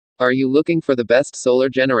Are you looking for the best solar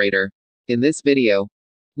generator? In this video,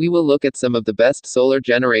 we will look at some of the best solar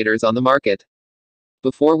generators on the market.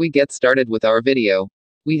 Before we get started with our video,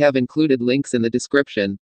 we have included links in the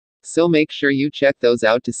description, so make sure you check those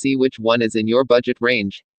out to see which one is in your budget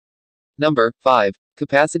range. Number 5.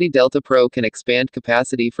 Capacity Delta Pro can expand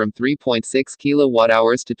capacity from 3.6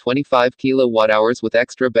 kWh to 25 kWh with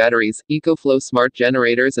extra batteries, EcoFlow smart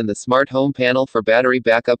generators and the smart home panel for battery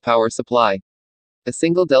backup power supply. A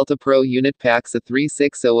single Delta Pro unit packs a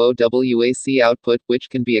 3600W AC output,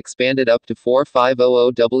 which can be expanded up to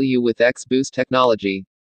 4500W with X-Boost technology.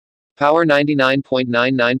 Power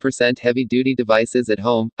 99.99% heavy-duty devices at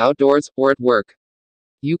home, outdoors, or at work.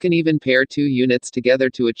 You can even pair two units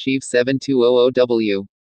together to achieve 7200W.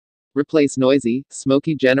 Replace noisy,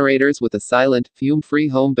 smoky generators with a silent, fume-free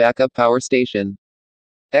home backup power station.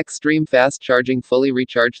 Extreme fast charging. Fully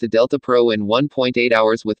recharge the Delta Pro in 1.8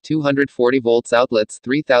 hours with 240 volts outlets,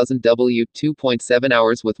 3000 W, 2.7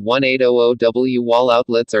 hours with 1800W wall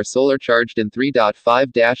outlets are solar charged in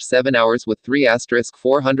 3.5-7 hours with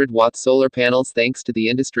 3*400 watt solar panels thanks to the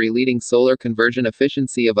industry-leading solar conversion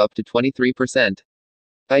efficiency of up to 23%.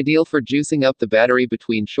 Ideal for juicing up the battery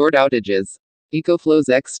between short outages. EcoFlow's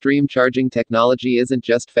extreme charging technology isn't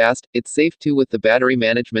just fast, it's safe too with the battery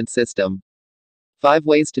management system. 5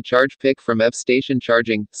 ways to charge. Pick from EV station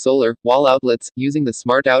charging, solar, wall outlets, using the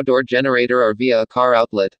smart outdoor generator or via a car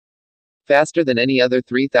outlet. Faster than any other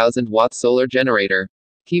 3000 watt solar generator.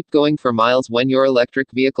 Keep going for miles when your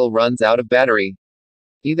electric vehicle runs out of battery.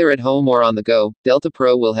 Either at home or on the go, Delta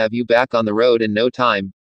Pro will have you back on the road in no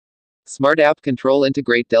time. Smart App Control.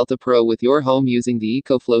 Integrate Delta Pro with your home using the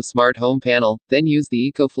EcoFlow Smart Home Panel, then use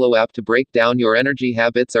the EcoFlow app to break down your energy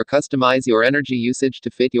habits or customize your energy usage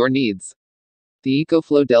to fit your needs. The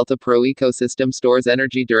EcoFlow Delta Pro ecosystem stores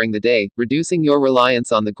energy during the day, reducing your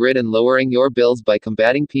reliance on the grid and lowering your bills by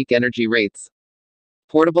combating peak energy rates.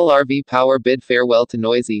 Portable RV power. Bid farewell to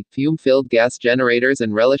noisy, fume-filled gas generators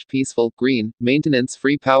and relish peaceful, green,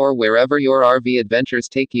 maintenance-free power wherever your RV adventures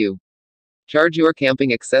take you. Charge your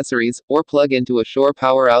camping accessories, or plug into a shore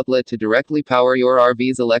power outlet to directly power your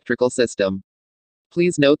RV's electrical system.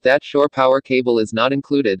 Please note that shore power cable is not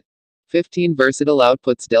included. 15 versatile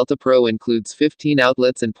outputs. Delta Pro includes 15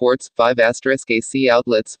 outlets and ports, 5 AC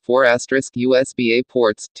outlets, 4 USB-A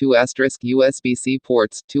ports, 2 USB-C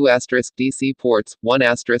ports, 2 DC ports, 1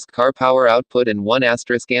 car power output and 1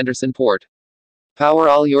 Anderson port. Power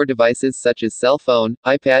all your devices such as cell phone,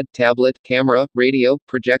 iPad, tablet, camera, radio,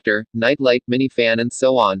 projector, night light, mini fan and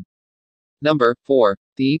so on. Number 4.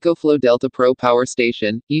 The EcoFlow Delta Pro Power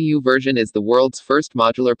Station, EU version is the world's first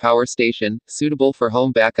modular power station, suitable for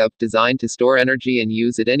home backup, designed to store energy and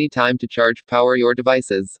use at any time to power your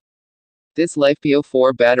devices. This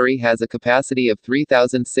LiFePO4 battery has a capacity of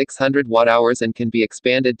 3600 watt-hours and can be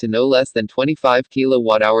expanded to no less than 25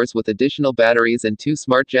 kilowatt-hours with additional batteries and 2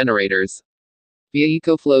 smart generators. Via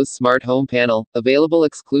EcoFlow's Smart Home Panel, available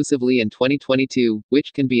exclusively in 2022,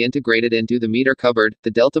 which can be integrated into the meter cupboard,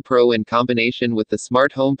 the Delta Pro in combination with the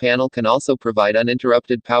Smart Home Panel can also provide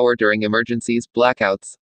uninterrupted power during emergencies,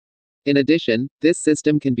 blackouts. In addition, this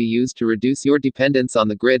system can be used to reduce your dependence on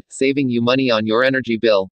the grid, saving you money on your energy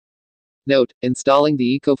bill. Note: installing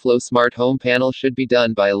the EcoFlow Smart Home Panel should be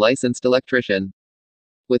done by a licensed electrician.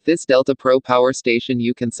 With this Delta Pro power station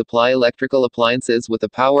you can supply electrical appliances with a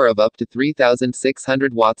power of up to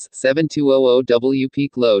 3600 watts, 7200W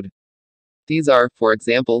peak load. These are, for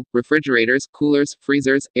example, refrigerators, coolers,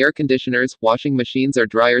 freezers, air conditioners, washing machines or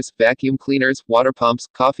dryers, vacuum cleaners, water pumps,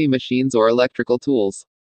 coffee machines or electrical tools.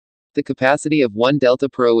 The capacity of one Delta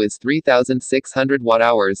Pro is 3600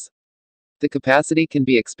 watt-hours. The capacity can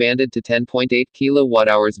be expanded to 10.8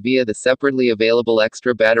 kilowatt-hours via the separately available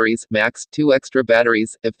extra batteries, max 2 extra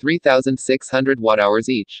batteries, of 3600 watt-hours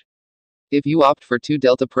each. If you opt for 2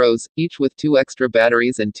 Delta Pros, each with 2 extra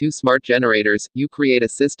batteries and 2 smart generators, you create a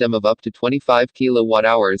system of up to 25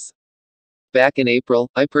 kilowatt-hours. Back in April,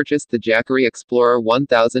 I purchased the Jackery Explorer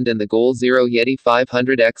 1000 and the Goal Zero Yeti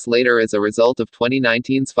 500X later as a result of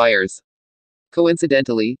 2019's fires.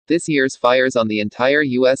 Coincidentally, this year's fires on the entire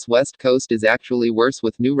US West Coast is actually worse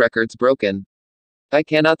with new records broken. I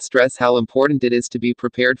cannot stress how important it is to be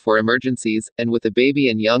prepared for emergencies, and with a baby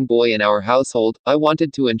and young boy in our household, I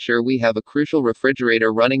wanted to ensure we have a crucial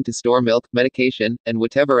refrigerator running to store milk, medication, and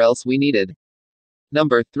whatever else we needed.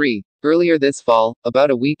 Number 3. Earlier this fall,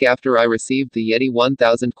 about a week after I received the Yeti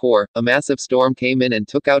 1000 core, a massive storm came in and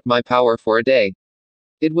took out my power for a day.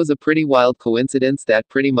 It was a pretty wild coincidence that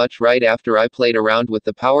pretty much right after I played around with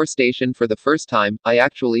the power station for the first time, I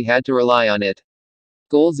actually had to rely on it.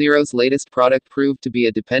 Goal Zero's latest product proved to be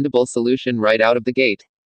a dependable solution right out of the gate.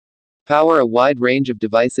 Power a wide range of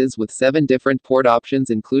devices with 7 different port options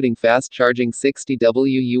including fast charging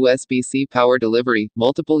 60W USB-C power delivery,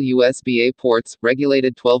 multiple USB-A ports,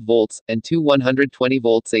 regulated 12 volts, and 2 120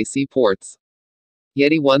 volts AC ports.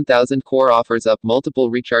 Yeti 1000 Core offers up multiple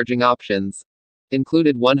recharging options.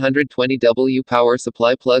 Included 120W power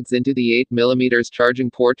supply plugs into the 8mm charging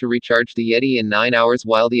port to recharge the Yeti in 9 hours,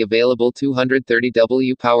 while the available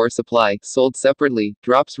 230W power supply, sold separately,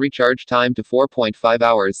 drops recharge time to 4.5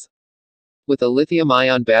 hours. With a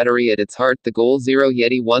lithium-ion battery at its heart, the Goal Zero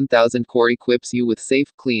Yeti 1000 Core equips you with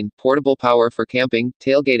safe, clean, portable power for camping,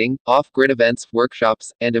 tailgating, off-grid events,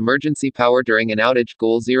 workshops, and emergency power during an outage.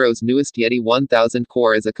 Goal Zero's newest Yeti 1000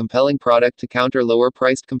 Core is a compelling product to counter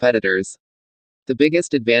lower-priced competitors. The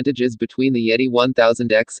biggest advantages between the Yeti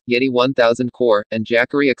 1000X, Yeti 1000 Core, and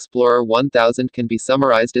Jackery Explorer 1000 can be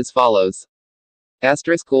summarized as follows.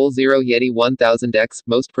 Goal Zero Yeti 1000X,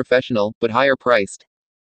 most professional, but higher priced.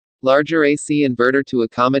 Larger AC inverter to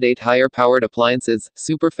accommodate higher powered appliances,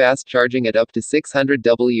 super fast charging at up to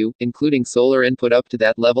 600W, including solar input up to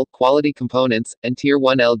that level, quality components, and Tier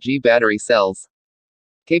 1 LG battery cells.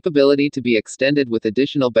 Capability to be extended with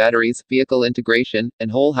additional batteries, vehicle integration,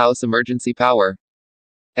 and whole house emergency power.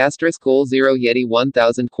 Goal Zero Yeti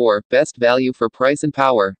 1000 Core, best value for price and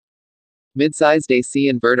power. Mid-sized AC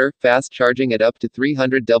inverter, fast charging at up to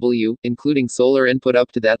 300W, including solar input up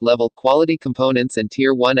to that level, quality components and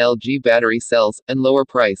Tier 1 LG battery cells, and lower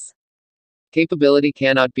price. Capability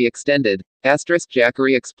cannot be extended.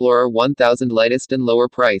 Jackery Explorer 1000 lightest and lower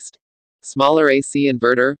priced. Smaller AC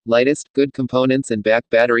inverter, lightest, good components and back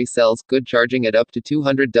battery cells, good charging at up to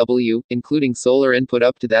 200W, including solar input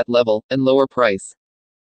up to that level, and lower price.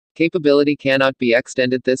 Capability cannot be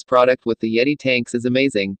extended. This product with the Yeti tanks is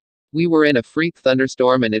amazing. We were in a freak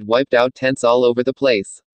thunderstorm and it wiped out tents all over the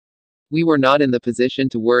place. We were not in the position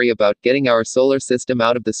to worry about getting our solar system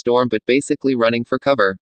out of the storm but basically running for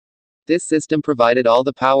cover. This system provided all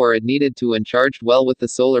the power it needed to and charged well with the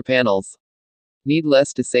solar panels.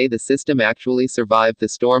 Needless to say, the system actually survived the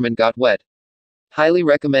storm and got wet. Highly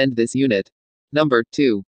recommend this unit. Number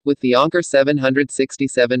 2. With the Anker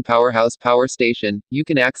 767 Powerhouse Power Station, you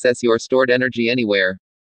can access your stored energy anywhere.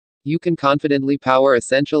 You can confidently power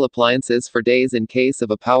essential appliances for days in case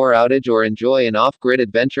of a power outage or enjoy an off-grid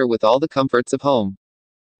adventure with all the comforts of home.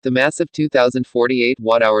 The massive 2048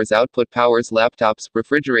 watt-hours output powers laptops,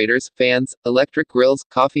 refrigerators, fans, electric grills,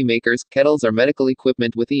 coffee makers, kettles, or medical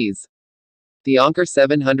equipment with ease. The Anker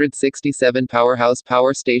 767 Powerhouse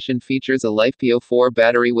Power Station features a LiFePO4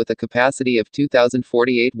 battery with a capacity of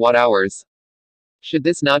 2048 watt-hours. Should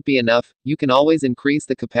this not be enough, you can always increase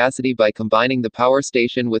the capacity by combining the power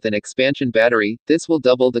station with an expansion battery. This will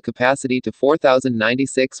double the capacity to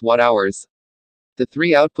 4096 watt-hours. The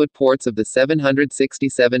 3 output ports of the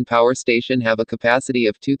 767 power station have a capacity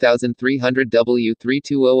of 2300W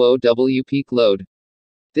 3200W peak load.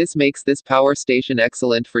 This makes this power station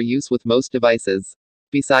excellent for use with most devices.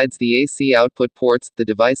 Besides the AC output ports, the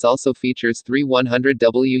device also features 3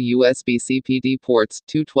 100W USB-C PD ports,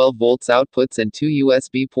 2 12 volts outputs and 2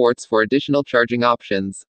 USB ports for additional charging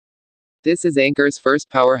options. This is Anker's first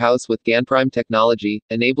powerhouse with GaNPrime technology,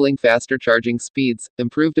 enabling faster charging speeds,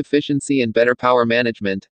 improved efficiency and better power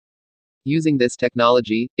management. Using this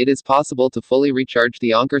technology, it is possible to fully recharge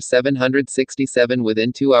the Anker 767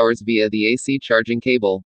 within 2 hours via the AC charging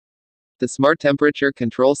cable. The smart temperature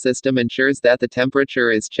control system ensures that the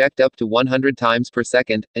temperature is checked up to 100 times per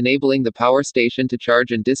second, enabling the power station to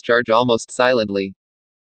charge and discharge almost silently.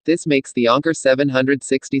 This makes the Anker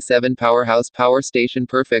 767 Powerhouse Power Station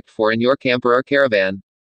perfect for in your camper or caravan.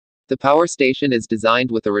 The power station is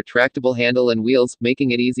designed with a retractable handle and wheels,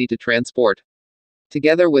 making it easy to transport.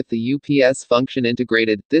 Together with the UPS function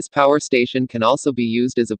integrated, this power station can also be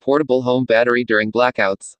used as a portable home battery during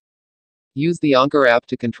blackouts. Use the Anker app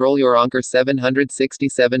to control your Anker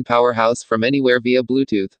 767 Powerhouse from anywhere via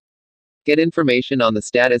Bluetooth. Get information on the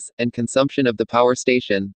status and consumption of the power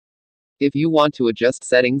station. If you want to adjust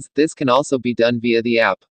settings, this can also be done via the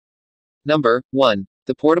app. Number 1.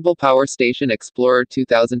 The Portable Power Station Explorer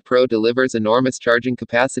 2000 Pro delivers enormous charging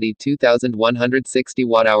capacity, 2160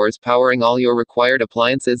 watt-hours, powering all your required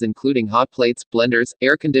appliances including hot plates, blenders,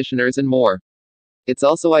 air conditioners and more. It's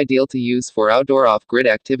also ideal to use for outdoor off-grid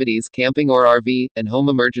activities, camping or RV, and home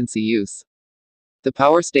emergency use. The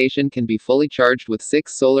power station can be fully charged with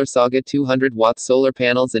 6 Solar Saga 200-watt solar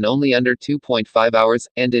panels in only under 2.5 hours,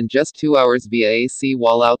 and in just 2 hours via AC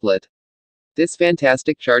wall outlet. This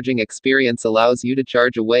fantastic charging experience allows you to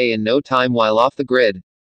charge away in no time while off the grid.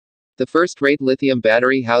 The first-rate lithium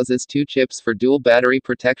battery houses 2 chips for dual battery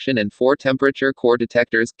protection and 4 temperature core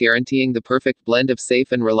detectors, guaranteeing the perfect blend of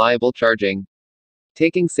safe and reliable charging.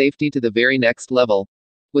 taking safety to the very next level.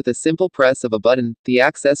 With a simple press of a button, the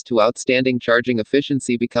access to outstanding charging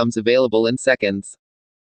efficiency becomes available in seconds.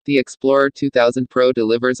 The Explorer 2000 Pro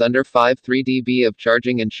delivers under 5.3 dB of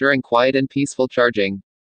charging, ensuring quiet and peaceful charging.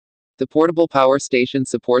 The portable power station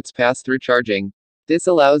supports pass-through charging. This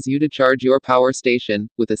allows you to charge your power station,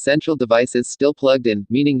 with essential devices still plugged in,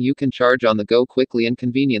 meaning you can charge on the go quickly and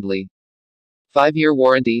conveniently. 5-year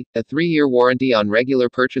warranty, a 3-year warranty on regular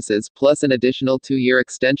purchases, plus an additional 2-year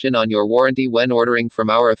extension on your warranty when ordering from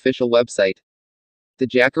our official website. The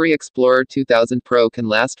Jackery Explorer 2000 Pro can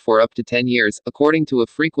last for up to 10 years, according to a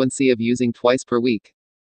frequency of using twice per week.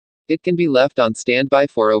 It can be left on standby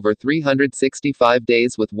for over 365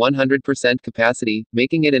 days with 100% capacity,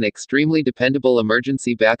 making it an extremely dependable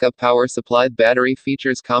emergency backup power supply. Battery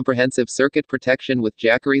features comprehensive circuit protection with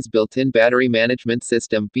Jackery's built-in battery management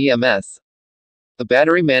system, BMS. A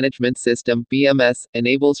battery management system, BMS,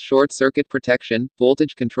 enables short-circuit protection,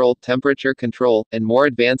 voltage control, temperature control, and more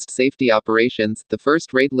advanced safety operations. The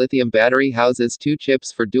first-rate lithium battery houses 2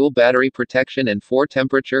 chips for dual battery protection and 4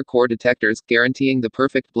 temperature core detectors, guaranteeing the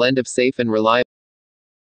perfect blend of safe and reliable